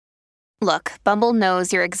Look, Bumble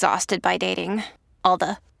knows you're exhausted by dating. All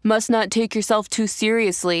the must not take yourself too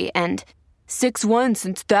seriously and 6'1"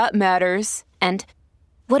 since that matters. And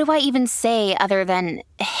what do I even say other than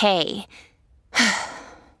hey?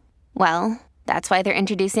 Well, that's why they're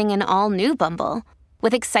introducing an all-new Bumble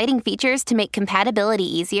with exciting features to make compatibility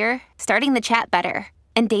easier, starting the chat better,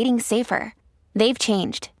 and dating safer. They've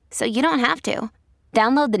changed, so you don't have to.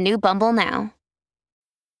 Download the new Bumble now.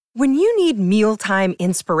 When you need mealtime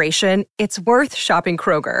inspiration, it's worth shopping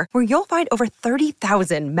Kroger, where you'll find over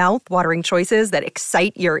 30,000 mouth-watering choices that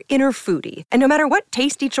excite your inner foodie. And no matter what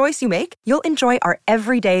tasty choice you make, you'll enjoy our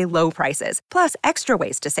everyday low prices, plus extra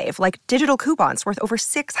ways to save, like digital coupons worth over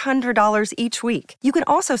 $600 each week. You can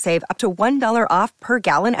also save up to $1 off per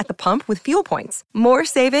gallon at the pump with fuel points. More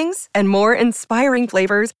savings and more inspiring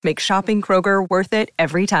flavors make shopping Kroger worth it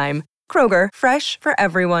every time. Kroger, fresh for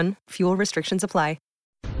everyone. Fuel restrictions apply.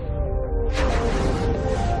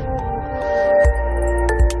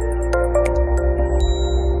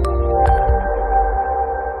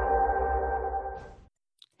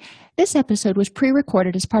 This episode was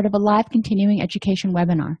pre-recorded as part of a live continuing education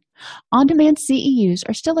webinar. On-demand CEUs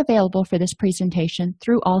are still available for this presentation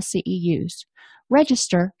through all CEUs.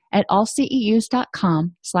 Register at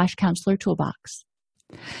allceus.com/counselor toolbox.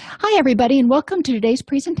 Hi, everybody, and welcome to today's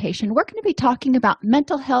presentation. We're going to be talking about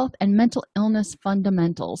mental health and mental illness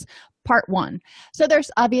fundamentals, part 1. So there's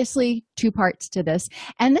obviously 2 parts to this,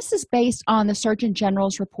 and this is based on the Surgeon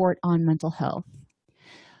General's report on mental health.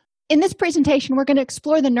 In this presentation, we're going to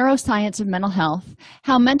explore the neuroscience of mental health,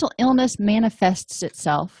 how mental illness manifests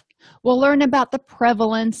itself. We'll learn about the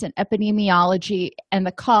prevalence and epidemiology and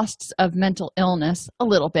the costs of mental illness a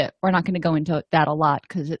little bit. We're not going to go into that a lot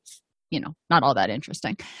because it's, not all that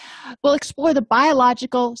interesting. We'll explore the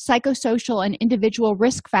biological, psychosocial, and individual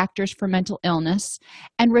risk factors for mental illness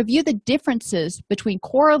and review the differences between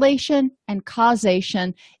correlation and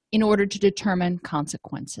causation in order to determine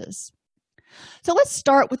consequences. So let's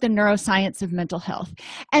start with the neuroscience of mental health.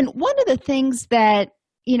 And one of the things that,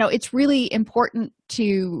 it's really important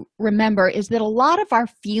to remember is that a lot of our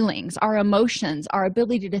feelings, our emotions, our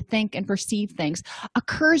ability to think and perceive things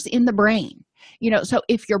occurs in the brain. So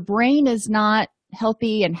if your brain is not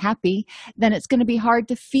healthy and happy, then it's going to be hard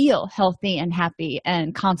to feel healthy and happy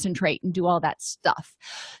and concentrate and do all that stuff.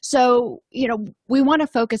 So, we want to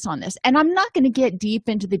focus on this. And I'm not going to get deep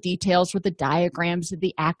into the details with the diagrams of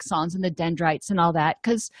the axons and the dendrites and all that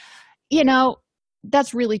because,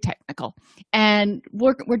 that's really technical. And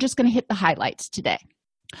we're just going to hit the highlights today.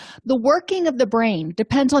 The working of the brain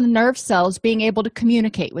depends on the nerve cells being able to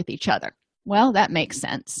communicate with each other. Well, that makes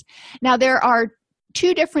sense. Now, there are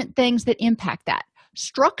 2 different things that impact that.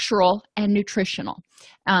 Structural and nutritional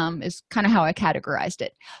is kind of how I categorized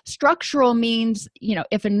it. Structural means,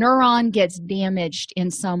 if a neuron gets damaged in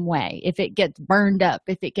some way, if it gets burned up,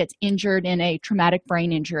 if it gets injured in a traumatic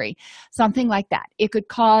brain injury, something like that, it could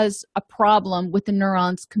cause a problem with the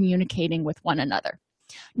neurons communicating with one another.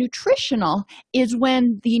 Nutritional is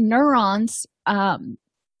when the neurons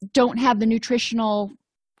don't have the nutritional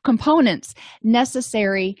components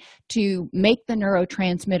necessary to make the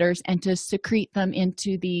neurotransmitters and to secrete them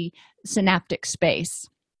into the synaptic space.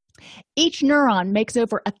 Each neuron makes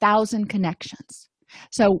over 1,000 connections.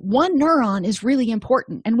 So one neuron is really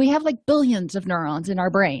important, and we have like billions of neurons in our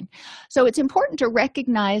brain. So it's important to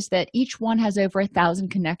recognize that each one has over 1,000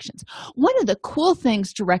 connections. One of the cool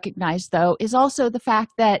things to recognize, though, is also the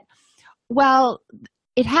fact that, well,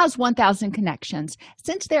 it has 1,000 connections.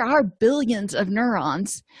 Since there are billions of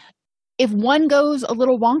neurons, if one goes a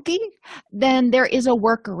little wonky, then there is a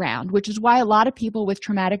workaround, which is why a lot of people with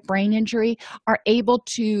traumatic brain injury are able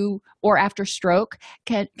to, or after stroke,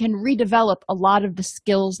 can redevelop a lot of the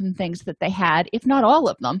skills and things that they had, if not all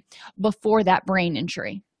of them, before that brain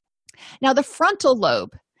injury. Now, the frontal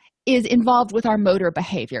lobe is involved with our motor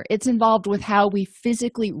behavior. It's involved with how we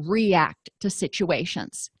physically react to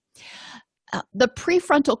situations. The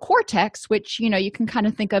prefrontal cortex, which you can kind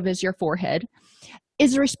of think of as your forehead,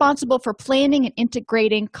 is responsible for planning and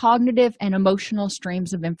integrating cognitive and emotional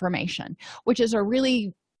streams of information, which is a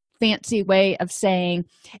really fancy way of saying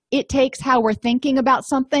it takes how we're thinking about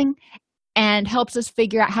something and helps us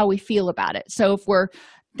figure out how we feel about it. So if we're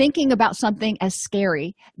thinking about something as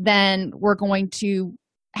scary, then we're going to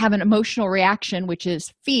have an emotional reaction, which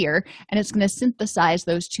is fear, and it's going to synthesize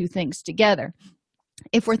those 2 things together.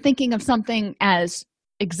 If we're thinking of something as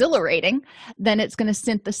exhilarating, then it's going to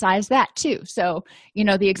synthesize that too. So,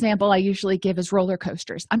 the example I usually give is roller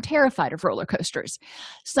coasters. I'm terrified of roller coasters.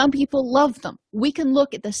 Some people love them. We can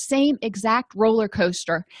look at the same exact roller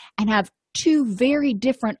coaster and have two very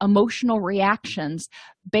different emotional reactions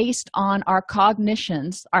based on our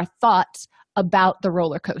cognitions, our thoughts about the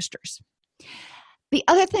roller coasters. The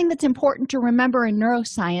other thing that's important to remember in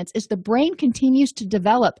neuroscience is the brain continues to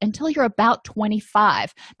develop until you're about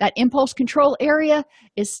 25. That impulse control area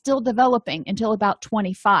is still developing until about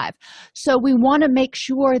 25. So we want to make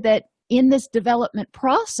sure that in this development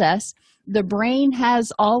process, the brain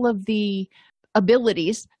has all of the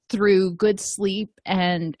abilities through good sleep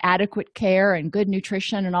and adequate care and good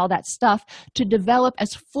nutrition and all that stuff to develop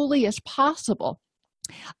as fully as possible.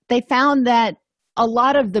 They found that a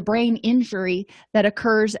lot of the brain injury that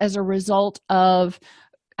occurs as a result of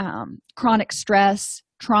chronic stress,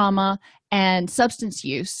 trauma, and substance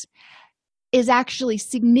use is actually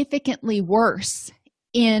significantly worse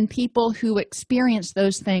in people who experience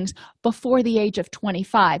those things before the age of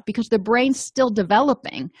 25 because the brain's still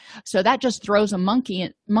developing. So that just throws a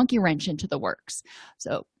monkey wrench into the works.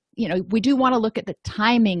 So, we do want to look at the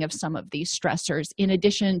timing of some of these stressors in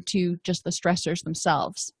addition to just the stressors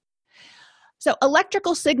themselves. So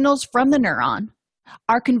electrical signals from the neuron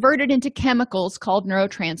are converted into chemicals called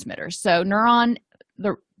neurotransmitters. So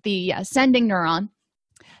the sending neuron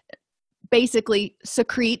basically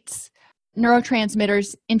secretes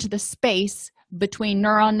neurotransmitters into the space between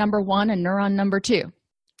neuron number 1 and neuron number 2.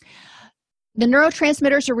 The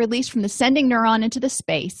neurotransmitters are released from the sending neuron into the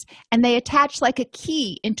space, and they attach like a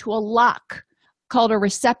key into a lock called a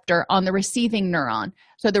receptor on the receiving neuron.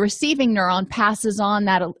 So the receiving neuron passes on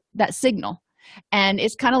that signal. And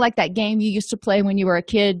it's kind of like that game you used to play when you were a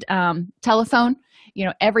kid, telephone.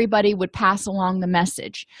 Everybody would pass along the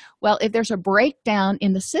message. Well, if there's a breakdown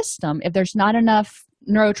in the system, if there's not enough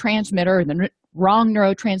neurotransmitter or the wrong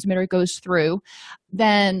neurotransmitter goes through,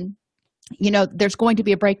 then, there's going to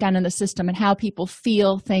be a breakdown in the system and how people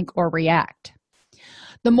feel, think, or react.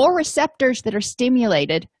 The more receptors that are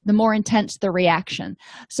stimulated, the more intense the reaction.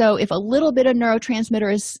 So if a little bit of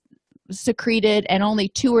neurotransmitter is secreted and only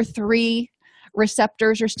 2 or 3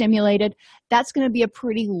 receptors are stimulated, that's going to be a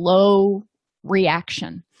pretty low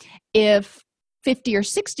reaction. If 50 or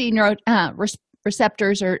 60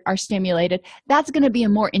 receptors are stimulated, that's going to be a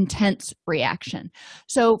more intense reaction.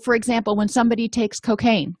 So, for example, when somebody takes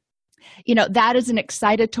cocaine, that is an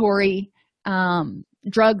excitatory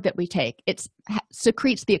drug that we take. It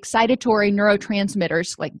secretes the excitatory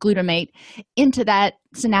neurotransmitters like glutamate into that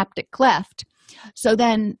synaptic cleft. So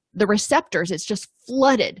then the receptors, it's just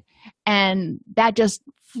flooded, and that just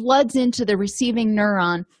floods into the receiving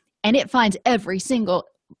neuron, and it finds every single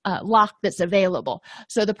lock that's available.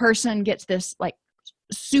 So the person gets this like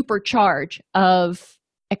supercharge of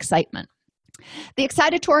excitement. The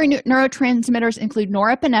excitatory neurotransmitters include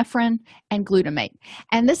norepinephrine and glutamate.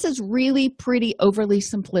 And this is really pretty overly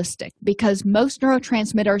simplistic because most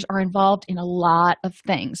neurotransmitters are involved in a lot of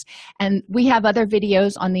things. And we have other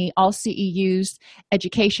videos on the All CEUs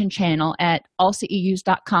education channel at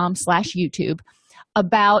allceus.com/YouTube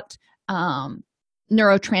about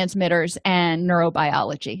neurotransmitters and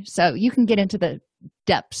neurobiology. So you can get into the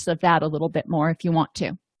depths of that a little bit more if you want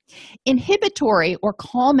to. Inhibitory or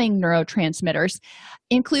calming neurotransmitters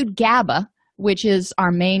include GABA, which is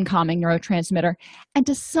our main calming neurotransmitter, and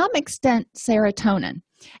to some extent serotonin.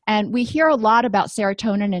 And we hear a lot about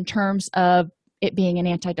serotonin in terms of it being an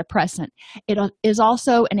antidepressant. It is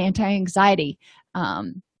also an anti-anxiety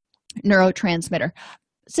neurotransmitter.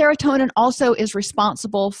 Serotonin also is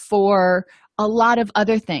responsible for a lot of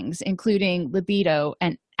other things, including libido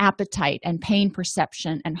and appetite and pain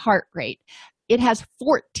perception and heart rate. It has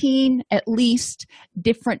 14 at least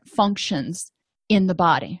different functions in the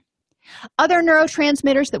body. Other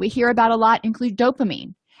neurotransmitters that we hear about a lot include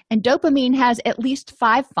dopamine. And dopamine has at least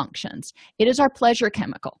 5 functions. It is our pleasure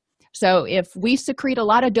chemical. So if we secrete a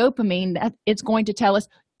lot of dopamine, it's going to tell us,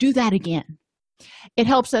 do that again. It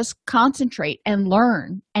helps us concentrate and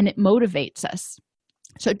learn, and it motivates us.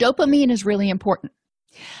 So dopamine is really important.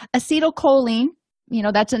 Acetylcholine,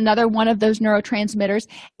 that's another one of those neurotransmitters.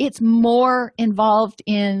 It's more involved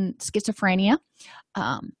in schizophrenia.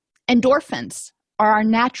 Endorphins are our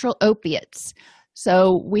natural opiates.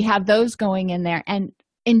 So we have those going in there. And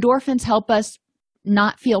endorphins help us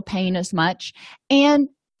not feel pain as much and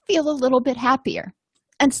feel a little bit happier.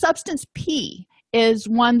 And substance P is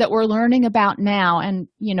one that we're learning about now. And,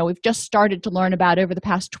 we've just started to learn about over the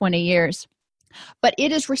past 20 years. But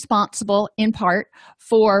it is responsible in part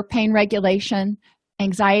for pain regulation,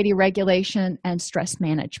 anxiety regulation, and stress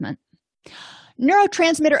management.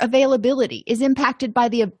 Neurotransmitter availability is impacted by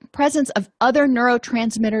the presence of other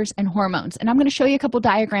neurotransmitters and hormones. And I'm going to show you a couple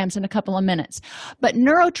diagrams in a couple of minutes. But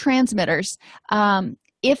neurotransmitters,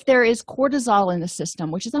 if there is cortisol in the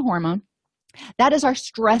system, which is a hormone, That is our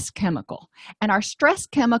stress chemical. And our stress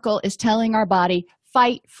chemical is telling our body,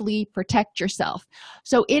 fight, flee, protect yourself.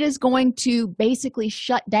 So it is going to basically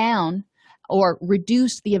shut down or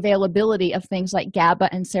reduce the availability of things like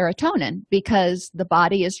GABA and serotonin because the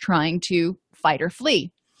body is trying to fight or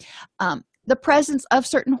flee. The presence of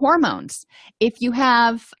certain hormones. If you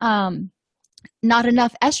have not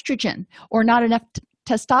enough estrogen or not enough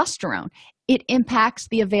testosterone, it impacts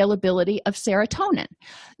the availability of serotonin.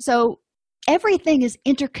 So everything is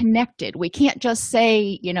interconnected. We can't just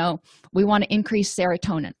say, we want to increase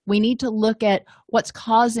serotonin. We need to look at what's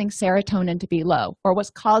causing serotonin to be low or what's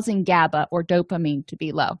causing GABA or dopamine to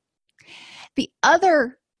be low. The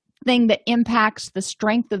other thing that impacts the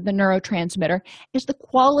strength of the neurotransmitter is the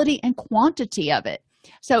quality and quantity of it.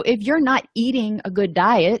 So if you're not eating a good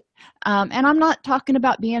diet, and I'm not talking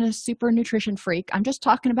about being a super nutrition freak, I'm just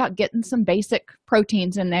talking about getting some basic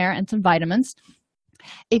proteins in there and some vitamins.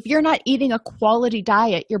 If you're not eating a quality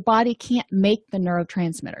diet, your body can't make the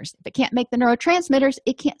neurotransmitters. If it can't make the neurotransmitters,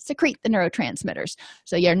 it can't secrete the neurotransmitters.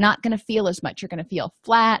 So you're not going to feel as much. You're going to feel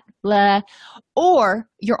flat, blah, or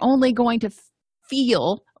you're only going to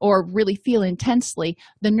feel or really feel intensely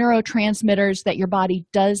the neurotransmitters that your body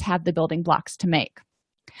does have the building blocks to make.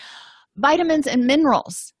 Vitamins and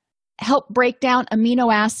minerals help break down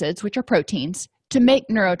amino acids, which are proteins, to make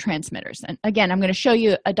neurotransmitters. And again, I'm going to show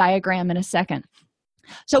you a diagram in a second.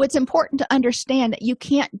 So it's important to understand that you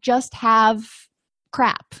can't just have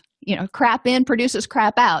crap. Crap in produces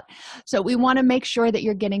crap out. So we want to make sure that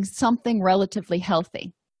you're getting something relatively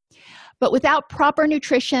healthy. But without proper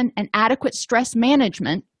nutrition and adequate stress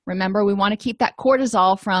management, remember, we want to keep that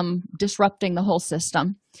cortisol from disrupting the whole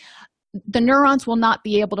system, the neurons will not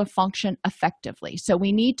be able to function effectively. So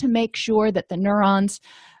we need to make sure that the neurons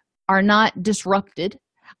are not disrupted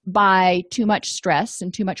by too much stress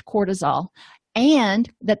and too much cortisol, and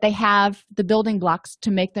that they have the building blocks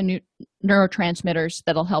to make the neurotransmitters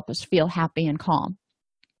that'll help us feel happy and calm.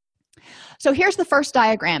 So here's the first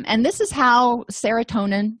diagram, and this is how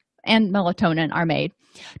serotonin and melatonin are made.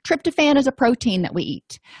 Tryptophan is a protein that we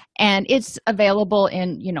eat, and it's available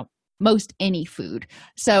in, most any food.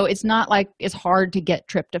 So it's not like it's hard to get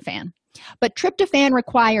tryptophan. But tryptophan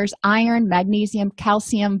requires iron, magnesium,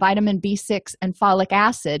 calcium, vitamin B6, and folic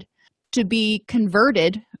acid to be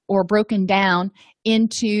converted or broken down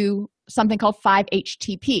into something called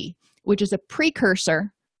 5-HTP, which is a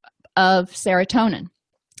precursor of serotonin.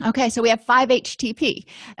 Okay, so we have 5-HTP.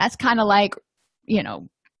 That's kind of like,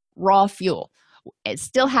 raw fuel. It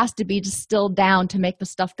still has to be distilled down to make the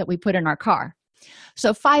stuff that we put in our car.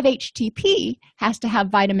 So 5-HTP has to have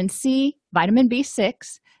vitamin C, vitamin B6,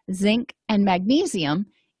 zinc, and magnesium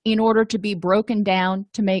in order to be broken down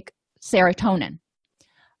to make serotonin.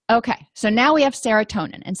 Okay, so now we have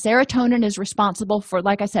serotonin, and serotonin is responsible for,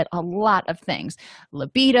 like I said, a lot of things: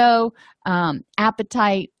 libido,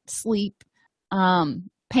 appetite, sleep,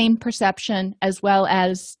 pain perception, as well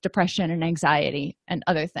as depression and anxiety and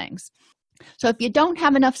other things. So if you don't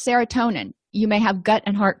have enough serotonin, you may have gut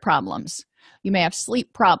and heart problems. You may have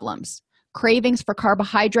sleep problems, cravings for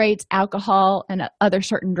carbohydrates, alcohol, and other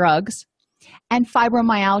certain drugs, and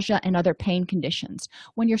fibromyalgia and other pain conditions.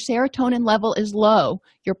 When your serotonin level is low,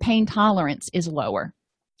 your pain tolerance is lower.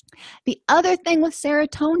 The other thing with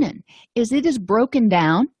serotonin is it is broken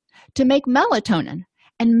down to make melatonin,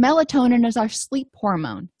 and melatonin is our sleep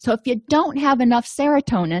hormone. So if you don't have enough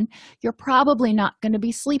serotonin, you're probably not going to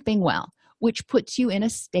be sleeping well, which puts you in a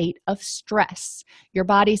state of stress. Your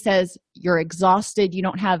body says you're exhausted, you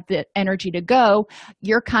don't have the energy to go.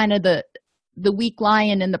 You're kind of the weak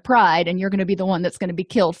lion in the pride, and you're going to be the one that's going to be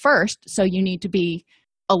killed first, so you need to be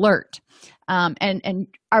alert. And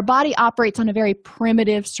our body operates on a very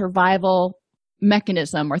primitive survival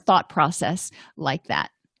mechanism or thought process like that.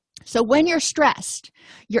 So when you're stressed,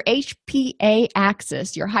 your HPA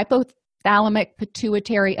axis, your hypothalamic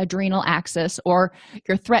pituitary adrenal axis, or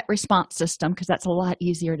your threat response system, because that's a lot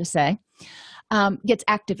easier to say, gets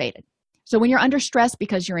activated. So when you're under stress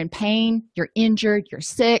because you're in pain, you're injured, you're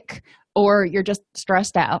sick, or you're just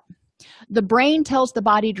stressed out, the brain tells the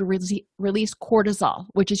body to release cortisol,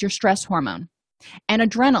 which is your stress hormone, and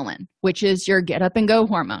adrenaline, which is your get up and go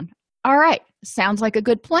hormone. All right, sounds like a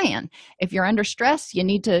good plan. If you're under stress, you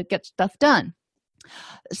need to get stuff done.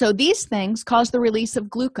 So these things cause the release of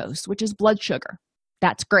glucose, which is blood sugar.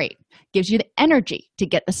 That's great. Gives you the energy to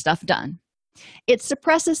get the stuff done. It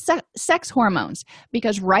suppresses sex hormones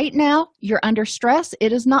because right now you're under stress.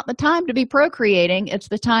 It is not the time to be procreating. It's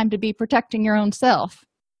the time to be protecting your own self.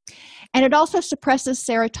 And it also suppresses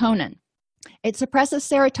serotonin. It suppresses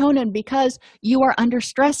serotonin because you are under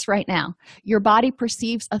stress right now. Your body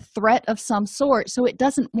perceives a threat of some sort, so it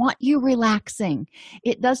doesn't want you relaxing.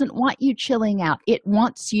 It doesn't want you chilling out. It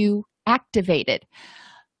wants you activated.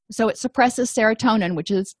 So it suppresses serotonin,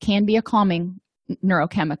 which can be a calming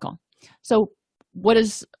neurochemical. So what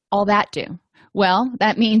does all that do? Well,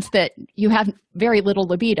 that means that you have very little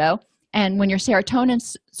libido, and when your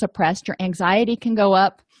serotonin's suppressed, your anxiety can go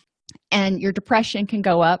up and your depression can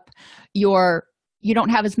go up. You don't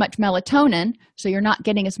have as much melatonin, so you're not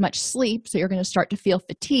getting as much sleep, so you're going to start to feel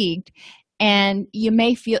fatigued, and you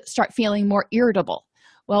may start feeling more irritable.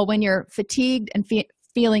 Well, when you're fatigued and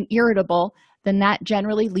feeling irritable, then that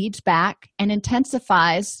generally leads back and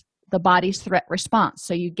intensifies the body's threat response.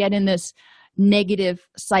 So you get in this negative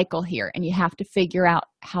cycle here, and you have to figure out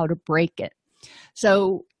how to break it.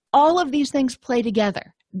 So all of these things play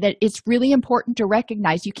together, that it's really important to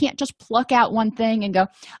recognize. You can't just pluck out one thing and go,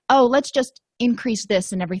 oh, let's just increase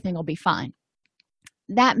this and everything will be fine.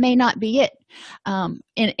 That may not be it.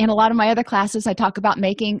 In a lot of my other classes, I talk about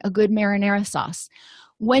making a good marinara sauce.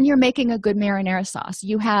 When you're making a good marinara sauce,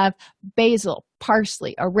 you have basil,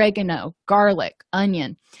 parsley, oregano, garlic,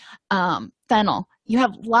 onion, fennel. You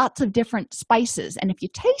have lots of different spices. And if you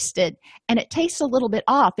taste it and it tastes a little bit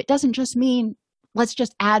off, it doesn't just mean let's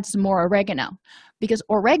just add some more oregano, because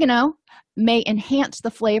oregano may enhance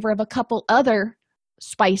the flavor of a couple other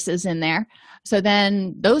spices in there. So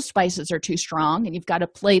then those spices are too strong and you've got to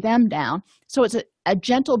play them down. So it's a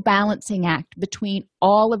gentle balancing act between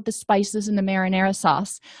all of the spices in the marinara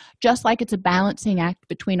sauce, just like it's a balancing act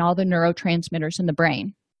between all the neurotransmitters in the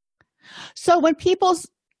brain. So when people's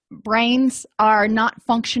brains are not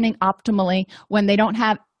functioning optimally, when they don't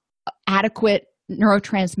have adequate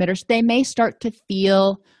neurotransmitters, they may start to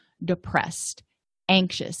feel depressed,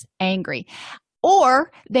 anxious, angry,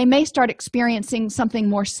 or they may start experiencing something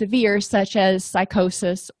more severe, such as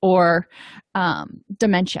psychosis or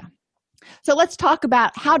dementia. So let's talk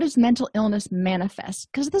about, how does mental illness manifest?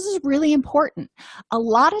 Because this is really important. A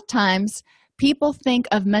lot of times people think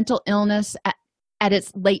of mental illness at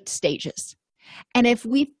its late stages. And if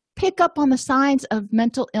we pick up on the signs of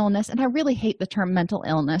mental illness, and I really hate the term mental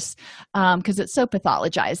illness because it's so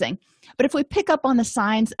pathologizing, but if we pick up on the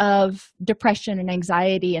signs of depression and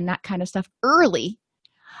anxiety and that kind of stuff early,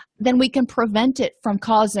 then we can prevent it from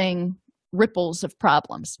causing ripples of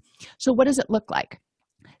problems. So what does it look like?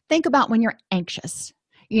 Think about when you're anxious.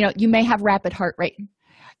 You may have rapid heart rate.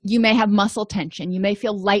 You may have muscle tension. You may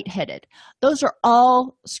feel lightheaded. Those are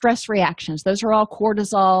all stress reactions. Those are all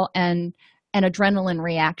cortisol and adrenaline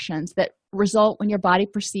reactions that result when your body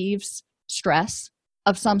perceives stress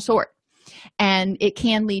of some sort. And it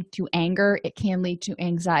can lead to anger. It can lead to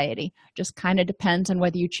anxiety. Just kind of depends on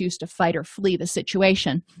whether you choose to fight or flee the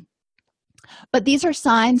situation. But these are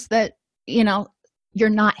signs that, you're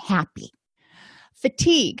not happy.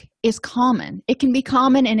 Fatigue is common. It can be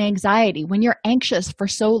common in anxiety. When you're anxious for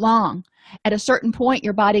so long, at a certain point,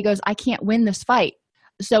 your body goes, I can't win this fight.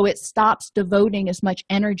 So it stops devoting as much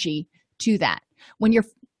energy to that. When you're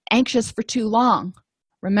anxious for too long,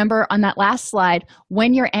 remember on that last slide,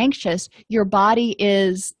 when you're anxious, your body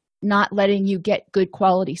is not letting you get good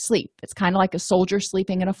quality sleep. It's kind of like a soldier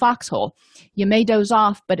sleeping in a foxhole. You may doze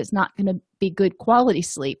off, but it's not going to be good quality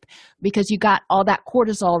sleep because you got all that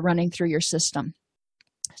cortisol running through your system.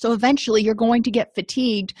 So eventually you're going to get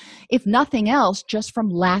fatigued, if nothing else, just from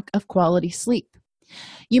lack of quality sleep.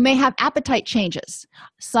 You may have appetite changes.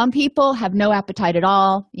 Some people have no appetite at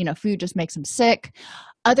all. Food just makes them sick.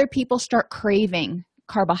 Other people start craving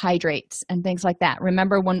carbohydrates and things like that.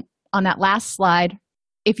 Remember when on that last slide,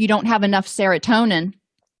 if you don't have enough serotonin,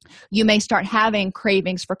 you may start having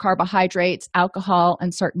cravings for carbohydrates, alcohol,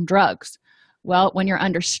 and certain drugs. Well, when you're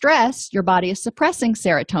under stress, your body is suppressing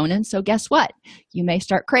serotonin. So guess what? You may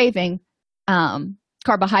start craving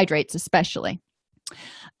carbohydrates especially.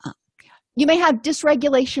 You may have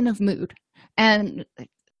dysregulation of mood. And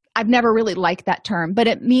I've never really liked that term, but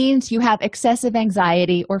it means you have excessive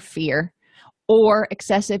anxiety or fear, or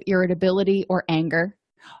excessive irritability or anger,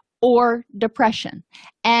 or depression.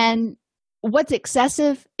 And what's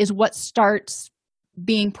excessive is what starts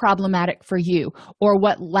being problematic for you, or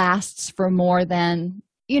what lasts for more than,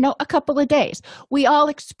 a couple of days. We all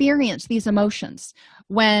experience these emotions.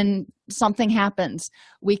 When something happens,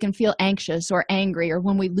 we can feel anxious or angry, or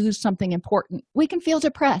when we lose something important, we can feel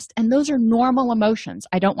depressed. And those are normal emotions.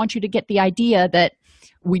 I don't want you to get the idea that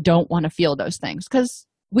we don't want to feel those things, because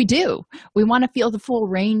we do. We want to feel the full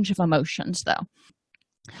range of emotions, though.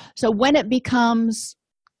 So when it becomes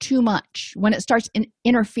too much, when it starts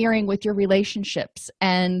interfering with your relationships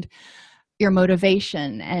and your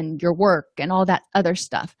motivation and your work and all that other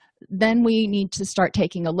stuff, then we need to start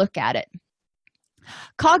taking a look at it.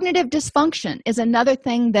 Cognitive dysfunction is another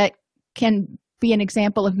thing that can be an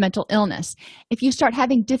example of mental illness. If you start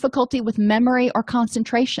having difficulty with memory or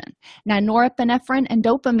concentration. Now, norepinephrine and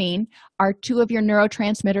dopamine are two of your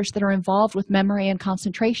neurotransmitters that are involved with memory and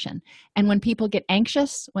concentration. And when people get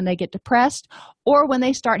anxious, when they get depressed, or when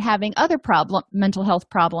they start having other mental health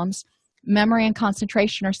problems, memory and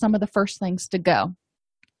concentration are some of the first things to go.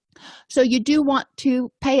 So you do want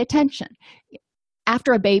to pay attention.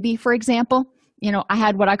 After a baby, for example, I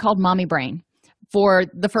had what I called mommy brain for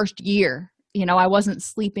the first year. I wasn't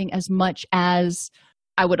sleeping as much as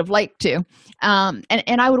I would have liked to. And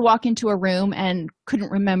I would walk into a room and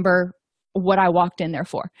couldn't remember what I walked in there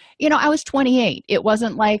for. I was 28. It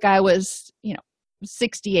wasn't like I was,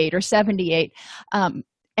 68 or 78.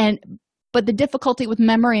 But the difficulty with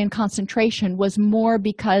memory and concentration was more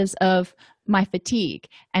because of my fatigue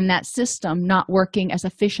and that system not working as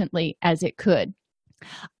efficiently as it could.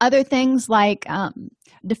 Other things like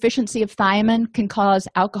deficiency of thiamine can cause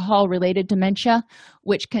alcohol-related dementia,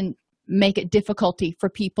 which can make it difficulty for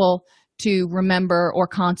people to remember or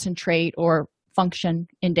concentrate or function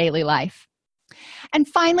in daily life. And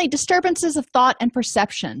finally, disturbances of thought and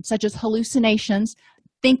perception, such as hallucinations,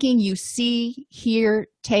 thinking you see, hear,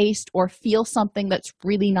 taste, or feel something that's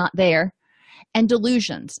really not there, and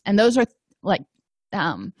delusions. And those are like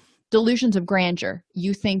delusions of grandeur.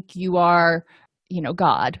 You think you are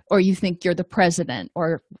God, or you think you're the president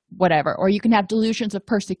or whatever, or you can have delusions of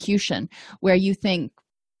persecution where you think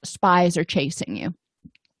spies are chasing you.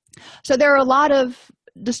 So there are a lot of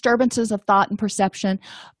disturbances of thought and perception,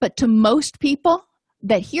 but to most people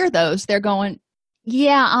that hear those, they're going,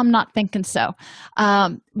 yeah, I'm not thinking so.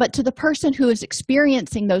 But to the person who is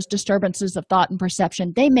experiencing those disturbances of thought and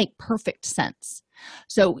perception, they make perfect sense.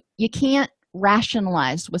 So you can't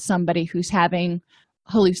rationalize with somebody who's having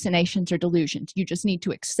hallucinations or delusions. You just need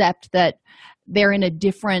to accept that they're in a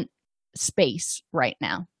different space right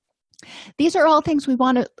now. These are all things we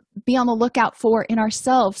want to be on the lookout for in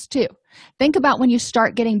ourselves too. Think about when you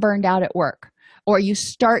start getting burned out at work, or you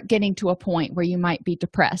start getting to a point where you might be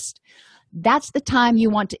depressed. That's the time you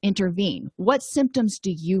want to intervene. What symptoms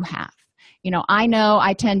do you have? I know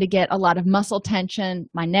I tend to get a lot of muscle tension.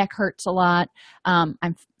 My neck hurts a lot. I'm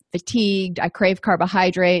fatigued. I crave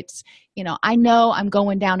carbohydrates. I know I'm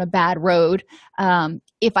going down a bad road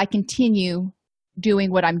if I continue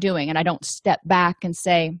doing what I'm doing and I don't step back and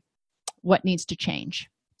say, what needs to change?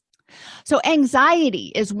 So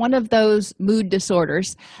anxiety is one of those mood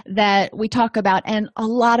disorders that we talk about and a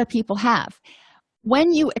lot of people have.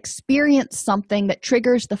 When you experience something that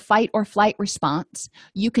triggers the fight or flight response,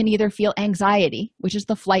 you can either feel anxiety, which is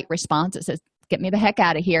the flight response. It says, get me the heck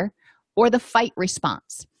out of here, or the fight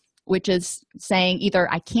response, which is saying either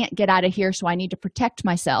I can't get out of here, so I need to protect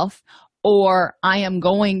myself, or I am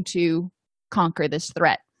going to conquer this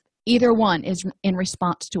threat. Either one is in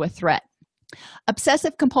response to a threat.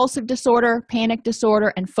 Obsessive compulsive disorder, panic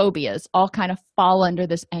disorder, and phobias all kind of fall under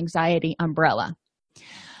this anxiety umbrella.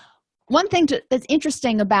 One thing that's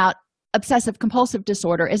interesting about obsessive compulsive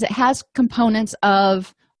disorder is it has components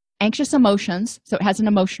of anxious emotions, so it has an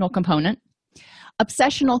emotional component,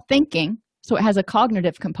 obsessional thinking, so it has a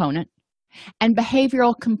cognitive component, and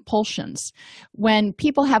behavioral compulsions. When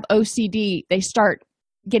people have OCD, they start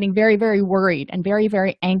getting very, very worried and very,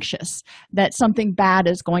 very anxious that something bad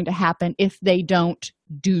is going to happen if they don't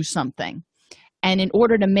do something. And in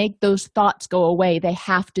order to make those thoughts go away, they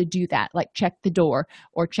have to do that, like check the door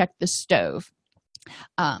or check the stove.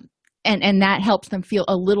 And that helps them feel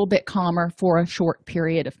a little bit calmer for a short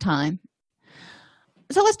period of time.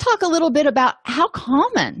 So let's talk a little bit about how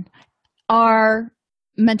common are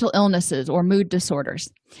mental illnesses or mood disorders.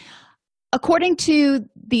 According to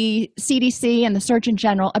the CDC and the Surgeon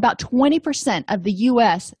General, about 20% of the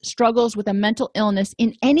U.S. struggles with a mental illness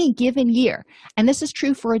in any given year. And this is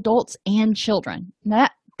true for adults and children. Now,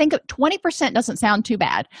 think of 20% doesn't sound too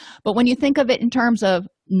bad, but when you think of it in terms of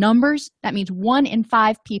numbers, that means 1 in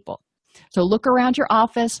 5 people. So look around your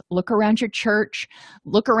office, look around your church,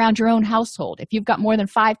 look around your own household. If you've got more than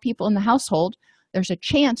 5 people in the household, there's a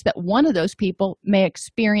chance that one of those people may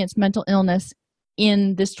experience mental illness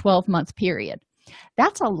in this 12-month period.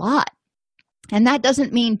 That's a lot. And that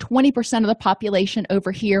doesn't mean 20% of the population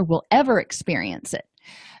over here will ever experience it.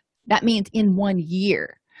 That means in 1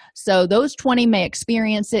 year. So those 20 may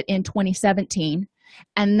experience it in 2017,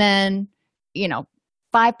 and then,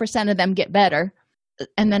 5% of them get better,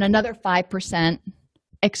 and then another 5%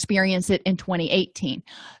 experience it in 2018.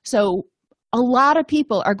 So a lot of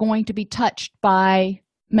people are going to be touched by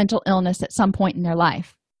mental illness at some point in their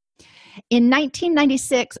life. In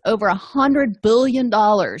 1996, over $100 billion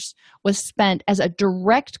was spent as a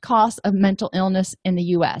direct cost of mental illness in the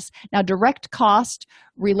U.S. Now, direct cost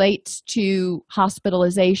relates to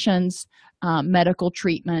hospitalizations, medical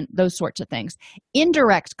treatment, those sorts of things.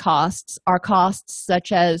 Indirect costs are costs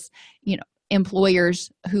such as,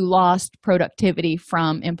 employers who lost productivity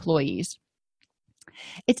from employees.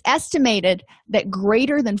 It's estimated that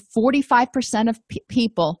greater than 45% of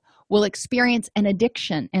people will experience an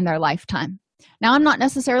addiction in their lifetime. Now, I'm not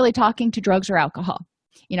necessarily talking to drugs or alcohol.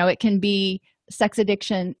 It can be sex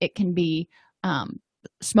addiction, it can be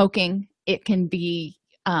smoking, it can be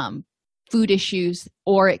food issues,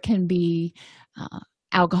 or it can be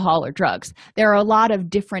alcohol or drugs. There are a lot of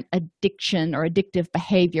different addiction or addictive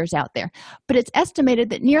behaviors out there, but it's estimated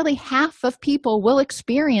that nearly half of people will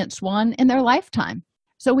experience one in their lifetime.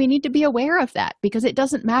 So we need to be aware of that, because it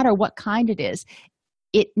doesn't matter what kind it is.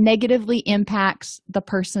 It negatively impacts the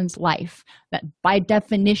person's life. That by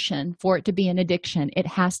definition, for it to be an addiction, it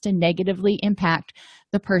has to negatively impact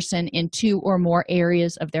the person in 2 or more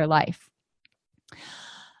areas of their life.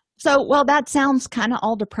 So, well, that sounds kind of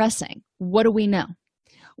all depressing. What do we know?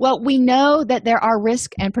 Well, we know that there are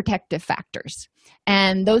risk and protective factors,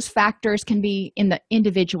 and those factors can be in the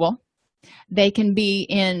individual, they can be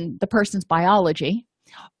in the person's biology,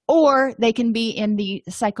 or they can be in the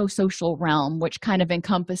psychosocial realm, which kind of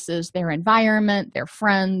encompasses their environment, their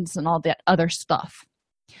friends, and all that other stuff.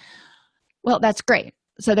 Well, that's great.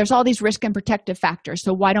 So there's all these risk and protective factors.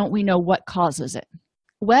 So why don't we know what causes it?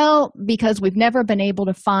 Well, because we've never been able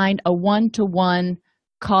to find a one-to-one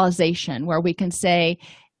causation where we can say,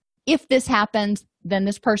 if this happens, then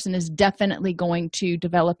this person is definitely going to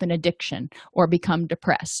develop an addiction or become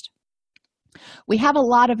depressed. We have a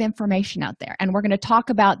lot of information out there, and we're going to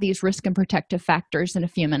talk about these risk and protective factors in a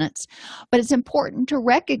few minutes. But it's important to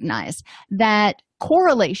recognize that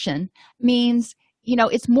correlation means,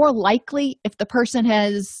 it's more likely if the person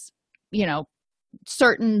has,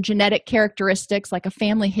 certain genetic characteristics like a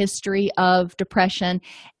family history of depression,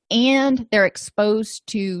 and they're exposed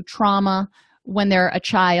to trauma when they're a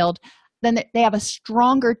child, then they have a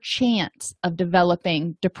stronger chance of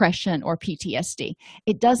developing depression or PTSD.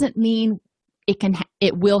 It doesn't mean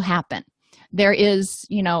it will happen. There is,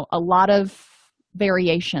 a lot of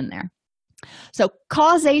variation there. So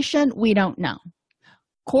causation, we don't know.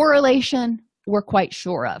 Correlation, we're quite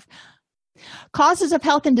sure of. Causes of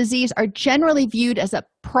health and disease are generally viewed as a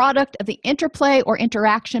product of the interplay or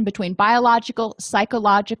interaction between biological,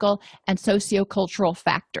 psychological, and sociocultural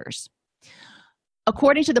factors.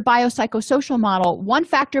 According to the biopsychosocial model, one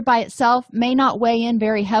factor by itself may not weigh in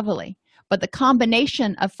very heavily, but the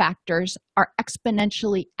combination of factors are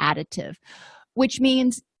exponentially additive, which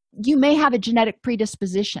means you may have a genetic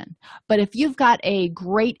predisposition, but if you've got a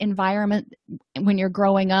great environment when you're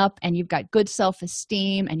growing up and you've got good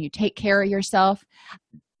self-esteem and you take care of yourself,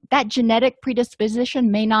 that genetic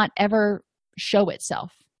predisposition may not ever show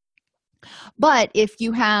itself. But if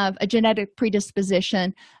you have a genetic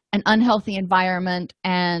predisposition, an unhealthy environment,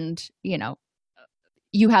 and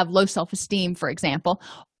you have low self-esteem, for example,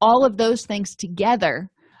 all of those things together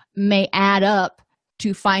may add up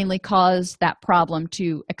to finally cause that problem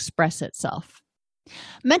to express itself.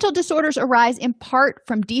 Mental disorders arise in part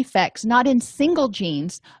from defects not in single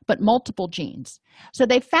genes, but multiple genes. So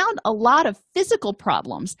they found a lot of physical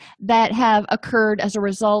problems that have occurred as a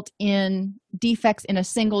result in defects in a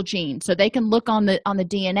single gene. So they can look on the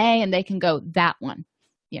DNA and they can go, that one,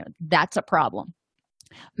 that's a problem.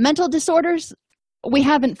 Mental disorders, we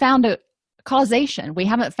haven't found a causation. We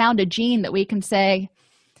haven't found a gene that we can say,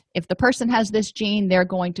 if the person has this gene, they're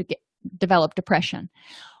going to develop depression.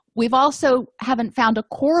 We've also haven't found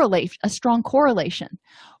a strong correlation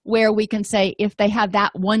where we can say if they have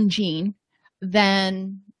that one gene,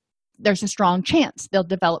 then there's a strong chance they'll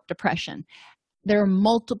develop depression. There are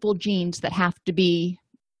multiple genes that have to be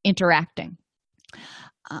interacting.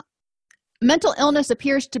 Mental illness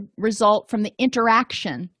appears to result from the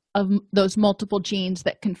interaction of those multiple genes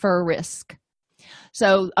that confer risk.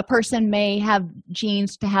 So a person may have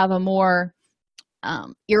genes to have a more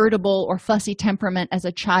irritable or fussy temperament as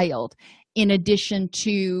a child, in addition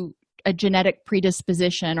to a genetic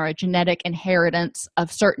predisposition or a genetic inheritance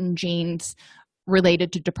of certain genes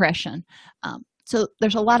related to depression. So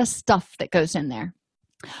there's a lot of stuff that goes in there.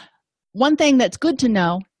 One thing that's good to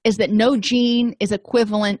know is that no gene is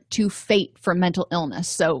equivalent to fate for mental illness.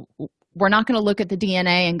 So we're not going to look at the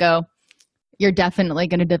DNA and go, you're definitely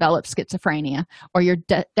going to develop schizophrenia, or you're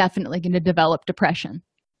definitely going to develop depression.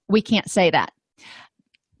 We can't say that.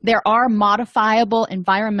 There are modifiable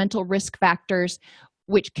environmental risk factors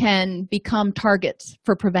which can become targets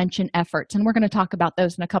for prevention efforts. And we're going to talk about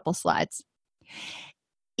those in a couple slides.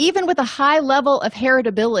 Even with a high level of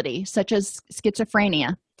heritability, such as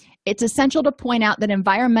schizophrenia, it's essential to point out that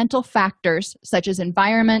environmental factors such as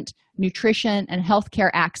environment, nutrition, and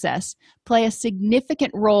healthcare access play a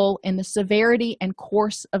significant role in the severity and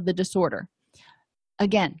course of the disorder.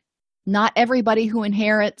 Again, not everybody who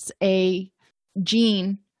inherits a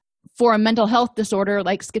gene for a mental health disorder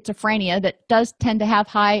like schizophrenia that does tend to have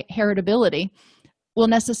high heritability will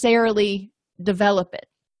necessarily develop it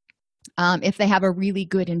if they have a really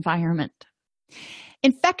good environment.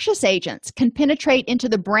 Infectious agents can penetrate into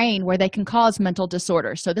the brain where they can cause mental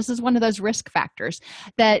disorders. So this is one of those risk factors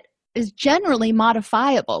that is generally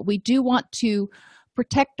modifiable. We do want to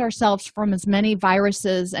protect ourselves from as many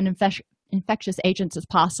viruses and infectious agents as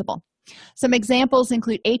possible. Some examples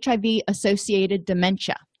include HIV-associated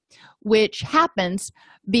dementia, which happens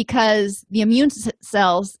because the immune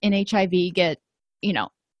cells in HIV get,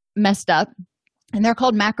 messed up, and they're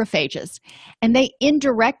called macrophages, and they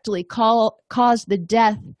indirectly cause the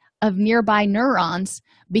death of nearby neurons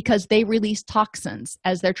because they release toxins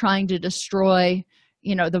as they're trying to destroy,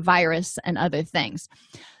 the virus and other things.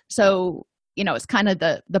 So, it's kind of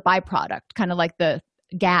the byproduct, kind of like the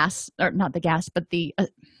gas, or not the gas, but the,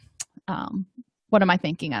 what am I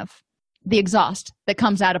thinking of? The exhaust that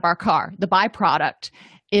comes out of our car. The byproduct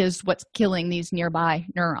is what's killing these nearby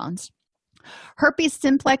neurons. Herpes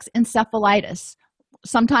simplex encephalitis.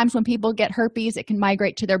 Sometimes when people get herpes, it can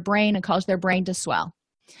migrate to their brain and cause their brain to swell.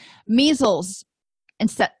 Measles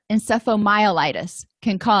encephomyelitis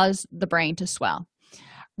can cause the brain to swell.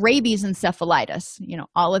 Rabies encephalitis,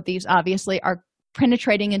 all of these obviously are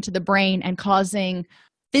penetrating into the brain and causing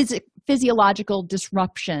physiological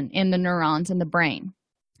disruption in the neurons in the brain.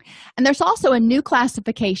 And there's also a new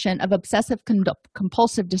classification of obsessive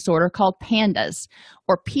compulsive disorder called PANDAS,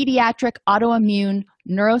 or pediatric autoimmune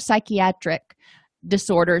neuropsychiatric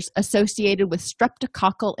disorders associated with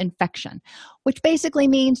streptococcal infection, which basically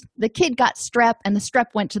means the kid got strep and the strep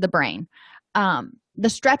went to the brain. The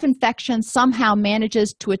strep infection somehow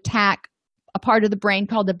manages to attack a part of the brain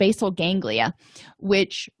called the basal ganglia,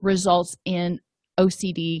 which results in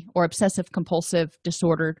OCD, or obsessive compulsive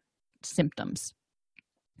disorder symptoms.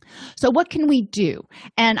 So what can we do?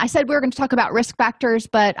 And I said we were going to talk about risk factors,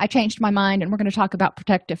 but I changed my mind and we're going to talk about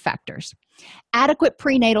protective factors. Adequate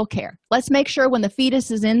prenatal care. Let's make sure when the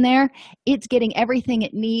fetus is in there, it's getting everything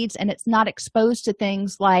it needs and it's not exposed to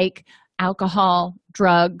things like alcohol,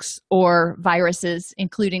 drugs, or viruses,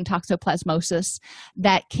 including toxoplasmosis,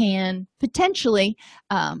 that can potentially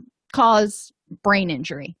cause brain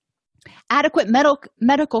injury. Adequate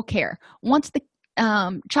medical care. Once the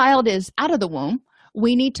child is out of the womb,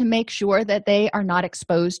 we need to make sure that they are not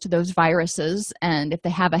exposed to those viruses, and if they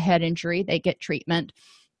have a head injury, they get treatment,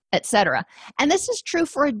 etc. And this is true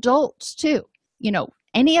for adults too.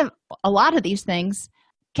 A lot of these things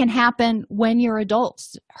can happen when you're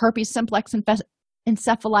adults. Herpes simplex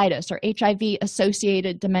encephalitis, or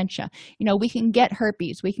HIV-associated dementia. We can get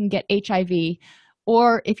herpes, we can get HIV,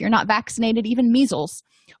 or if you're not vaccinated, even measles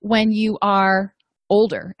when you are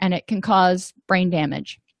older, and it can cause brain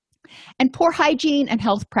damage. And poor hygiene and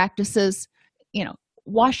health practices,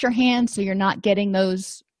 wash your hands so you're not getting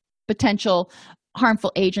those potential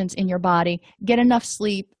harmful agents in your body. Get enough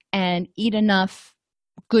sleep and eat enough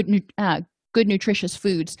good nutritious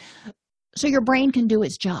foods so your brain can do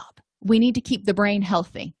its job. We need to keep the brain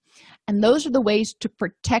healthy. And those are the ways to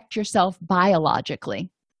protect yourself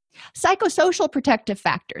biologically. Psychosocial protective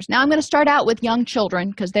factors. Now I'm going to start out with young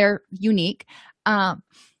children because they're unique.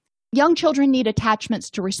 Young children need attachments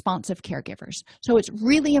to responsive caregivers. So it's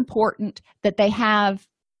really important that they have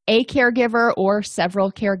a caregiver or several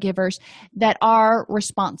caregivers that are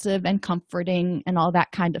responsive and comforting and all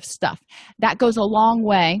that kind of stuff. That goes a long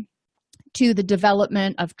way to the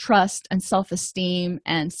development of trust and self-esteem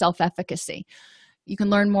and self-efficacy. You can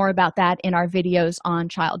learn more about that in our videos on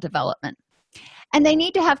child development. And they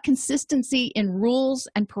need to have consistency in rules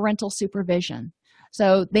and parental supervision.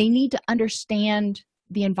 So they need to understand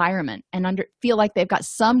the environment and feel like they've got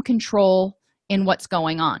some control in what's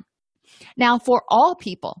going on. Now, for all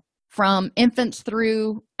people, from infants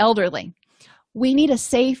through elderly, we need a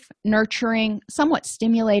safe, nurturing, somewhat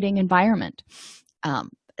stimulating environment,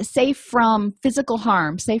 safe from physical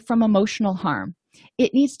harm, safe from emotional harm.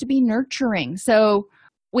 It needs to be nurturing. So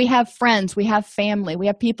we have friends, we have family, we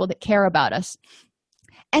have people that care about us.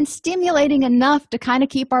 And stimulating enough to kind of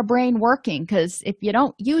keep our brain working, because if you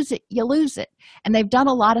don't use it, you lose it. And they've done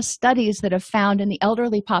a lot of studies that have found in the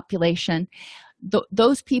elderly population,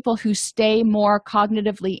 those people who stay more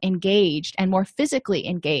cognitively engaged and more physically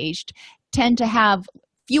engaged tend to have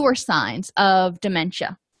fewer signs of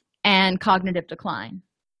dementia and cognitive decline.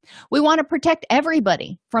 We want to protect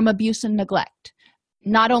everybody from abuse and neglect.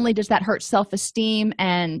 Not only does that hurt self-esteem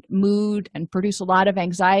and mood and produce a lot of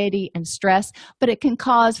anxiety and stress, but it can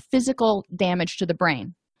cause physical damage to the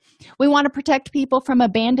brain. We want to protect people from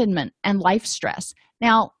abandonment and life stress.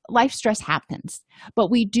 Now, life stress happens, but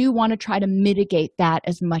we do want to try to mitigate that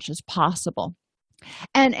as much as possible.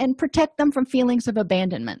 And protect them from feelings of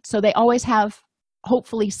abandonment, so they always have,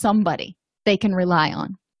 hopefully, somebody they can rely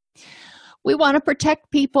on. We want to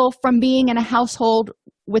protect people from being in a household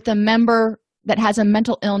with a member that has a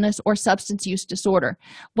mental illness or substance use disorder.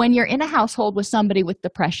 When you're in a household with somebody with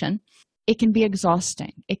depression, it can be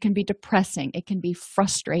exhausting, it can be depressing, it can be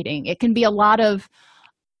frustrating, it can be a lot of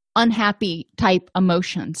unhappy type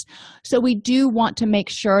emotions. So we do want to make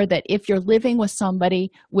sure that if you're living with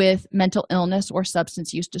somebody with mental illness or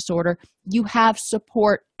substance use disorder, you have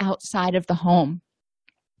support outside of the home.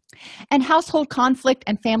 And household conflict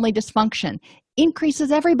and family dysfunction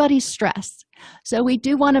increases everybody's stress. So we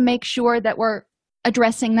do want to make sure that we're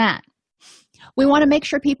addressing that. We want to make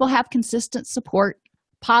sure people have consistent support,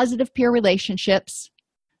 positive peer relationships,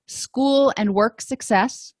 school and work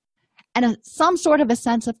success, and some sort of a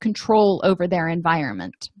sense of control over their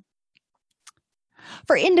environment.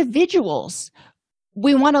 For individuals,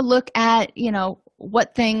 we want to look at,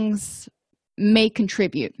 what things may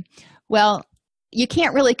contribute. Well, you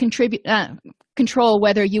can't really control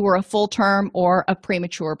whether you were a full term or a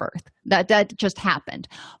premature birth. That just happened.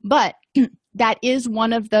 But that is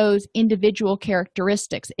one of those individual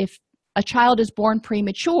characteristics. If a child is born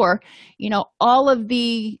premature, all of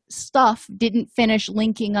the stuff didn't finish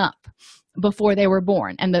linking up before they were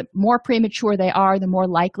born. And the more premature they are, the more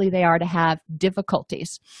likely they are to have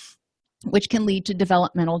difficulties, which can lead to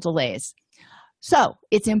developmental delays. So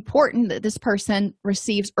it's important that this person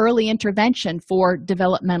receives early intervention for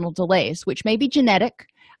developmental delays, which may be genetic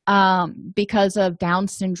because of Down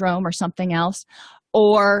syndrome or something else,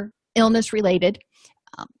 or illness-related.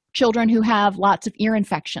 Children who have lots of ear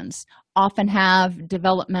infections often have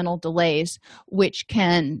developmental delays, which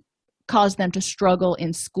can cause them to struggle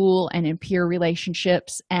in school and in peer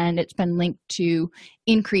relationships, and it's been linked to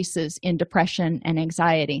increases in depression and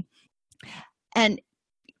anxiety. And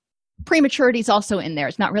prematurity is also in there.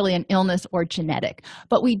 It's not really an illness or genetic,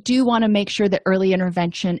 but we do want to make sure that early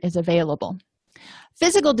intervention is available.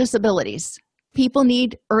 Physical disabilities. People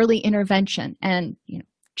need early intervention, and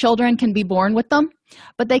children can be born with them,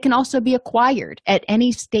 but they can also be acquired at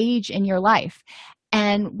any stage in your life.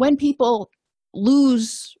 And when people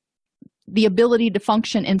lose the ability to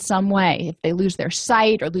function in some way, if they lose their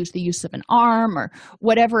sight or lose the use of an arm or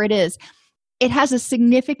whatever it is, it has a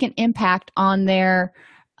significant impact on their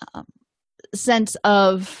sense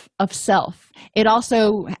of self. It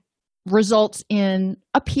also results in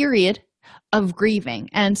a period of grieving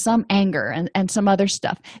and some anger and some other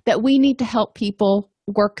stuff that we need to help people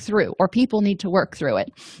work through, or people need to work through it.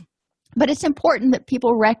 But it's important that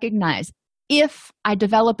people recognize, if I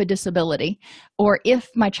develop a disability, or if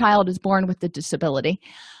my child is born with a disability,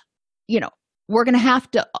 we're going to have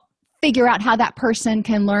to figure out how that person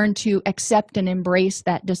can learn to accept and embrace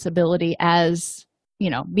that disability as,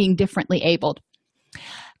 being differently abled.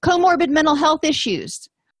 Comorbid mental health issues.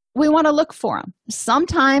 We want to look for them.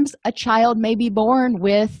 Sometimes a child may be born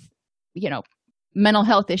with, mental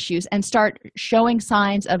health issues and start showing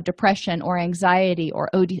signs of depression or anxiety or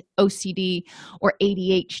OCD or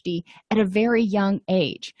ADHD at a very young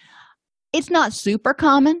age. It's not super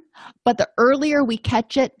common, but the earlier we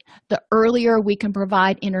catch it, the earlier we can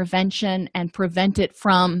provide intervention and prevent it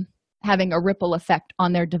from having a ripple effect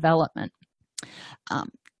on their development.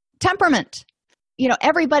 Temperament.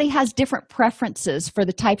 Everybody has different preferences for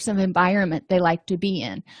the types of environment they like to be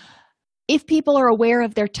in. If people are aware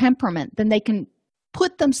of their temperament, then they can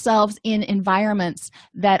put themselves in environments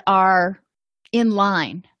that are in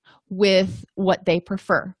line with what they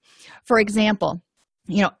prefer. For example,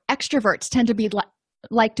 extroverts tend to be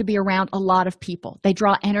like to be around a lot of people. They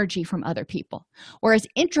draw energy from other people, whereas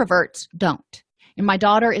introverts don't. And my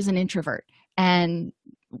daughter is an introvert, and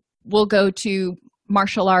we'll go to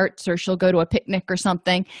martial arts, or she'll go to a picnic or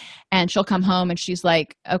something, and she'll come home and she's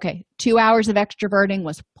like, okay, 2 hours of extroverting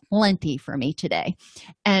was plenty for me today.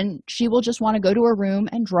 And she will just want to go to her room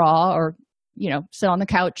and draw, or sit on the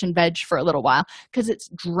couch and veg for a little while, because it's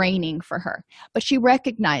draining for her. But she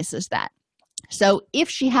recognizes that. So if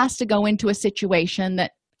she has to go into a situation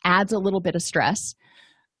that adds a little bit of stress,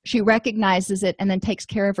 she recognizes it and then takes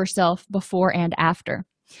care of herself before and after.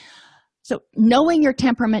 So knowing your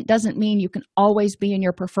temperament doesn't mean you can always be in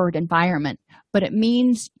your preferred environment, but it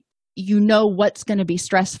means you know what's going to be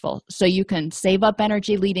stressful, so you can save up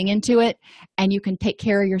energy leading into it, and you can take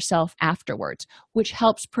care of yourself afterwards, which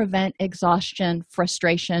helps prevent exhaustion,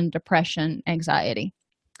 frustration, depression, anxiety.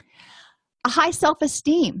 A high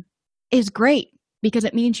self-esteem is great because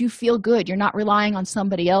it means you feel good. You're not relying on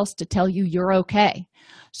somebody else to tell you you're okay.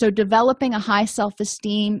 So developing a high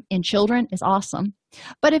self-esteem in children is awesome.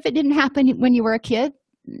 But if it didn't happen when you were a kid,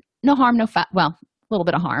 no harm, no foul. Well, a little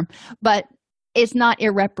bit of harm, but it's not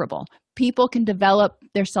irreparable. People can develop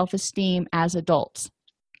their self-esteem as adults.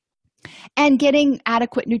 And getting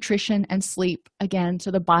adequate nutrition and sleep, again,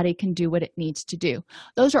 so the body can do what it needs to do.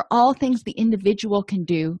 Those are all things the individual can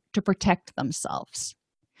do to protect themselves.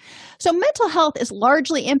 So mental health is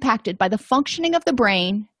largely impacted by the functioning of the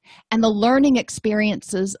brain and the learning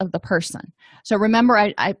experiences of the person. So remember,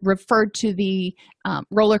 I referred to the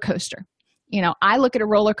roller coaster. I look at a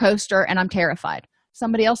roller coaster and I'm terrified.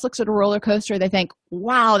 Somebody else looks at a roller coaster, they think,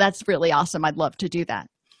 wow, that's really awesome. I'd love to do that.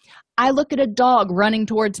 I look at a dog running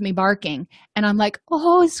towards me barking, and I'm like,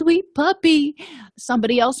 oh, sweet puppy.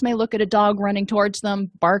 Somebody else may look at a dog running towards them,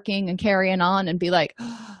 barking and carrying on, and be like,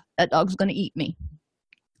 oh, that dog's going to eat me.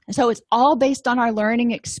 So it's all based on our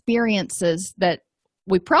learning experiences that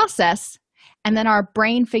we process, and then our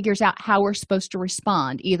brain figures out how we're supposed to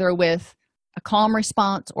respond, either with a calm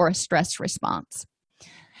response or a stress response.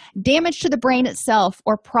 Damage to the brain itself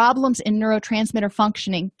or problems in neurotransmitter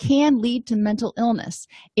functioning can lead to mental illness.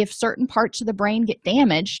 If certain parts of the brain get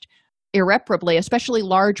damaged irreparably, especially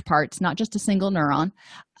large parts, not just a single neuron,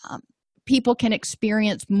 people can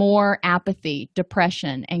experience more apathy,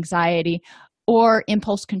 depression, anxiety, or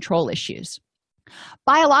impulse control issues.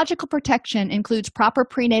 Biological protection includes proper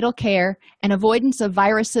prenatal care and avoidance of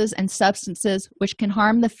viruses and substances which can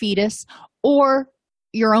harm the fetus or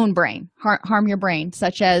your own brain, harm your brain,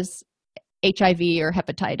 such as HIV or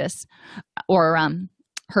hepatitis or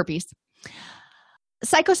herpes.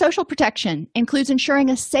 Psychosocial protection includes ensuring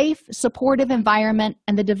a safe, supportive environment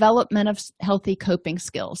and the development of healthy coping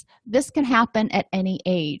skills. This can happen at any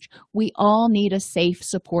age. We all need a safe,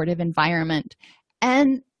 supportive environment.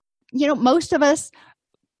 And, most of us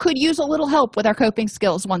could use a little help with our coping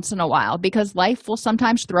skills once in a while because life will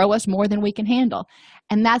sometimes throw us more than we can handle.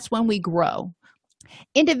 And that's when we grow.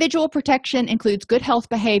 Individual protection includes good health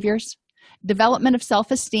behaviors, development of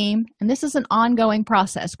self-esteem, and this is an ongoing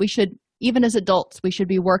process. Even as adults, we should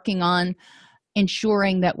be working on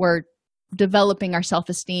ensuring that we're developing our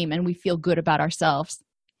self-esteem and we feel good about ourselves.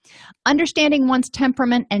 Understanding one's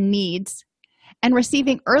temperament and needs, and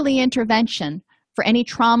receiving early intervention for any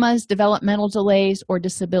traumas, developmental delays, or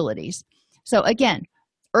disabilities. So again,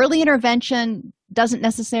 early intervention doesn't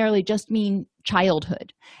necessarily just mean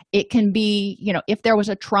childhood. It can be, if there was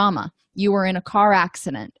a trauma, you were in a car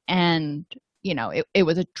accident and, it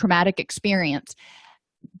was a traumatic experience.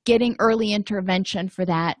 Getting early intervention for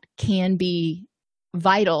that can be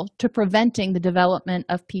vital to preventing the development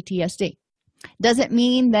of PTSD. Does it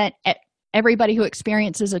mean that everybody who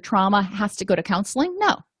experiences a trauma has to go to counseling?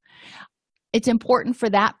 No. It's important for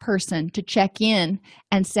that person to check in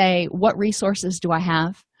and say, what resources do I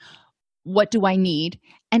have? What do I need?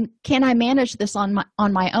 And can I manage this on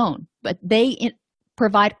my own? But they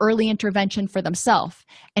provide early intervention for themselves.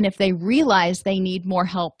 And if they realize they need more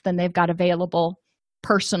help than they've got available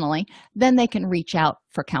personally, then they can reach out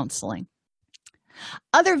for counseling.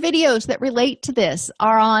 Other videos that relate to this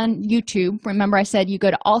are on YouTube. Remember, I said you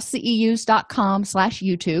go to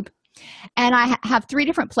allceus.com/YouTube. And I have 3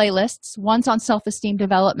 different playlists. One's on self-esteem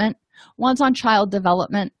development, one's on child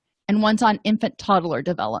development, and one's on infant-toddler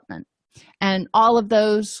development. And all of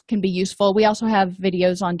those can be useful. We also have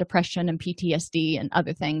videos on depression and PTSD and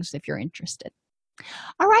other things if you're interested.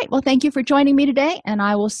 All right. Well, thank you for joining me today, and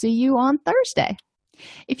I will see you on Thursday.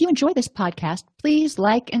 If you enjoy this podcast, please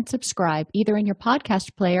like and subscribe either in your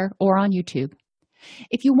podcast player or on YouTube.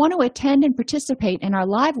 If you want to attend and participate in our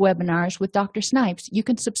live webinars with Dr. Snipes, you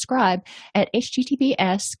can subscribe at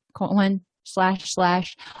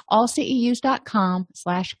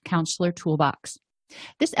https://allceus.com/counselor toolbox.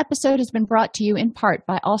 This episode has been brought to you in part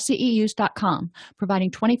by allceus.com,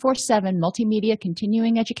 providing 24/7 multimedia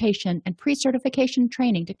continuing education and pre-certification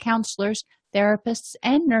training to counselors, therapists,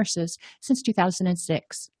 and nurses since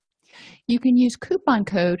 2006. You can use coupon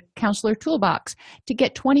code Counselor Toolbox to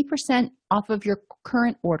get 20% off of your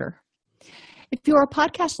current order. If you're a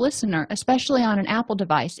podcast listener, especially on an Apple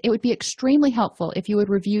device, it would be extremely helpful if you would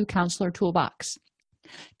review Counselor Toolbox.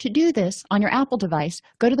 To do this on your Apple device,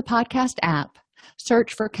 go to the podcast app,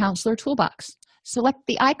 search for Counselor Toolbox, select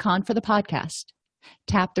the icon for the podcast,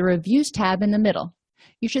 tap the Reviews tab in the middle.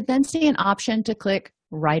 You should then see an option to click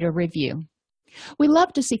Write a Review. We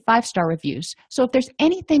love to see 5-star reviews, so if there's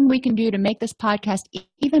anything we can do to make this podcast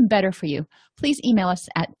even better for you, please email us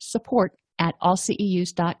at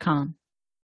support@allceus.com.